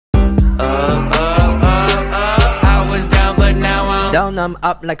I was down but now I'm down, I'm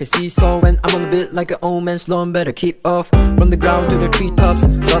up like a seesaw. When I'm on the bit like an old man slowing, better keep off from the ground to the treetops.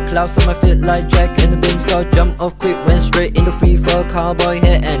 Got clouds on my feet like Jack and the beanstalk. Jump off quick, went straight into free fall. Cowboy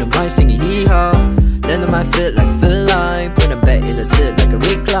hat and a mic singing hee-haw. Land on my feet like a feline, put them back in the seat like a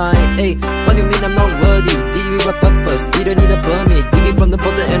recline. Hey, what do you mean I'm not worthy? Did you what purpose? Didn't need a permit. Digging from the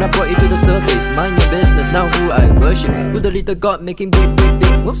bottom and I brought you to the surface. Mind your business, now who I worship? Who the little god making big, big,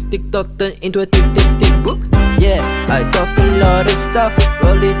 big whoops? TikTok turned into a tick, tick, tick, whoop. Yeah, I talk a lot of stuff.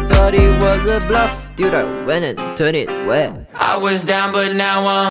 Probably thought it was a bluff. Dude, I went and turned it where? I was down but now I'm